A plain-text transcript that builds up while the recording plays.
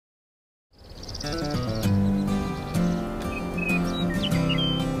It's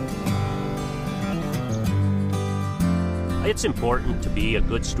important to be a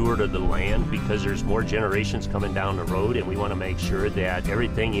good steward of the land because there's more generations coming down the road, and we want to make sure that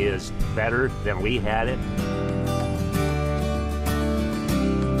everything is better than we had it.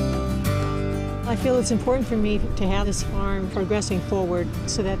 I feel it's important for me to have this farm progressing forward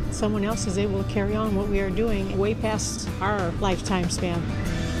so that someone else is able to carry on what we are doing way past our lifetime span.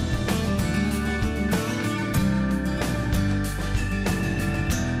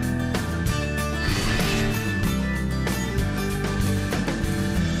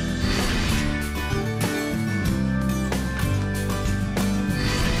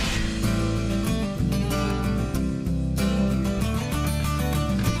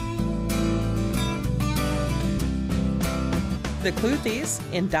 The Kluthes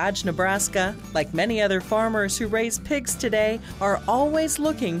in Dodge, Nebraska, like many other farmers who raise pigs today, are always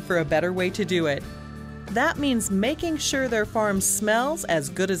looking for a better way to do it. That means making sure their farm smells as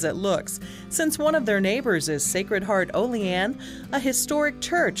good as it looks, since one of their neighbors is Sacred Heart Olean, a historic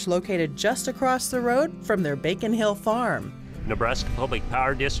church located just across the road from their Bacon Hill farm. Nebraska Public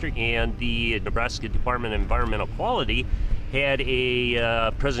Power District and the Nebraska Department of Environmental Quality had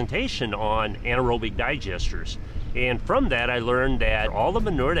a presentation on anaerobic digesters. And from that, I learned that all the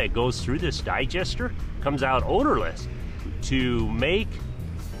manure that goes through this digester comes out odorless. To make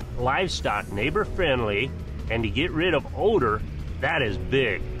livestock neighbor-friendly and to get rid of odor, that is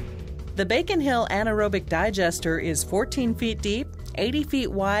big. The Bacon Hill anaerobic digester is 14 feet deep, 80 feet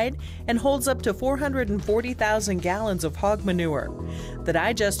wide, and holds up to 440,000 gallons of hog manure. The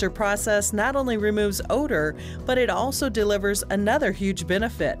digester process not only removes odor, but it also delivers another huge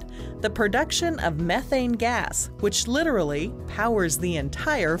benefit: the production of methane gas, which literally powers the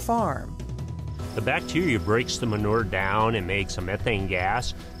entire farm. The bacteria breaks the manure down and makes a methane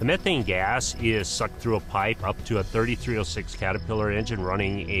gas. The methane gas is sucked through a pipe up to a 3306 Caterpillar engine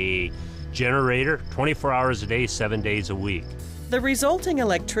running a generator 24 hours a day, 7 days a week. The resulting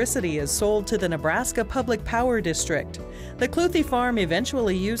electricity is sold to the Nebraska Public Power District. The Kluthe farm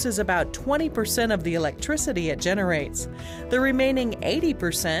eventually uses about 20% of the electricity it generates. The remaining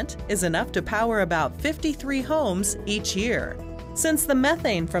 80% is enough to power about 53 homes each year. Since the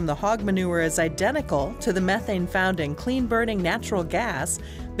methane from the hog manure is identical to the methane found in clean-burning natural gas,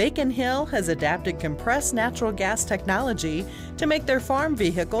 Bacon Hill has adapted compressed natural gas technology to make their farm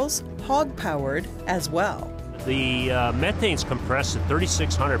vehicles hog-powered as well. The methane's compressed at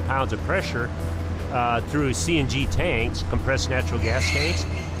 3,600 pounds of pressure through CNG tanks, compressed natural gas tanks,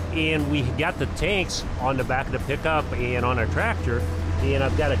 and we got the tanks on the back of the pickup and on our tractor, and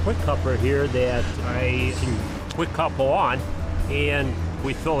I've got a quick coupler here that I can quick couple on, and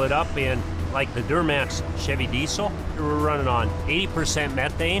we fill it up in like the Duramax Chevy diesel. We're running on 80%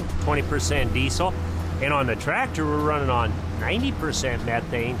 methane, 20% diesel, and on the tractor we're running on 90%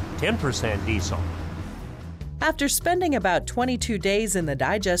 methane, 10% diesel. After spending about 22 days in the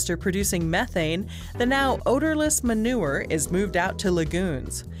digester producing methane, the now odorless manure is moved out to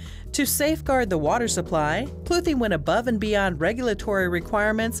lagoons. To safeguard the water supply, Kluthe went above and beyond regulatory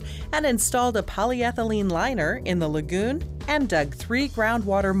requirements and installed a polyethylene liner in the lagoon and dug 3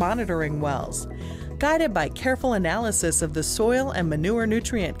 groundwater monitoring wells. Guided by careful analysis of the soil and manure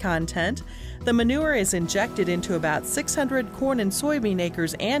nutrient content, the manure is injected into about 600 corn and soybean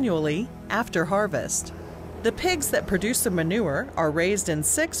acres annually after harvest. The pigs that produce the manure are raised in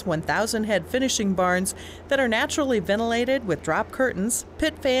 6 1,000-head finishing barns that are naturally ventilated with drop curtains,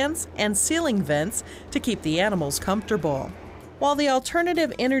 pit fans, and ceiling vents to keep the animals comfortable. While the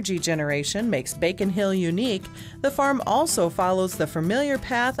alternative energy generation makes Bacon Hill unique, the farm also follows the familiar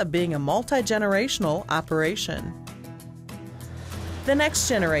path of being a multi-generational operation. The next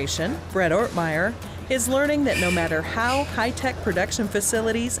generation, Brett Ortmeyer, is learning that no matter how high-tech production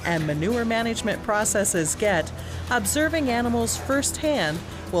facilities and manure management processes get, observing animals firsthand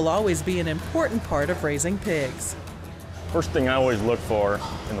will always be an important part of raising pigs. First thing I always look for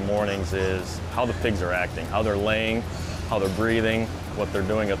in the mornings is how the pigs are acting, how they're laying, how they're breathing, what they're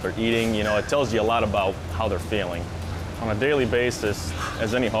doing, if they're eating. You know, it tells you a lot about how they're feeling. On a daily basis,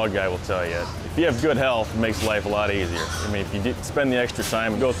 as any hog guy will tell you, if you have good health, it makes life a lot easier. I mean, if you spend the extra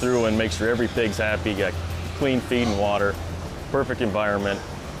time, go through and make sure every pig's happy, got clean feed and water, perfect environment,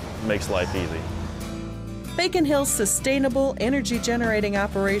 makes life easy. Bacon Hill's sustainable energy generating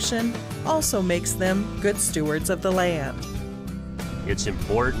operation also makes them good stewards of the land. It's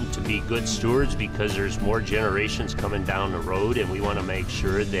important to be good stewards because there's more generations coming down the road, and we want to make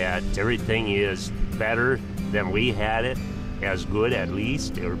sure that everything is better than we had it, as good at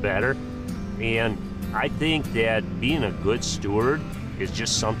least, or better. And I think that being a good steward is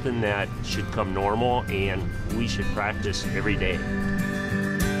just something that should come normal, and we should practice every day.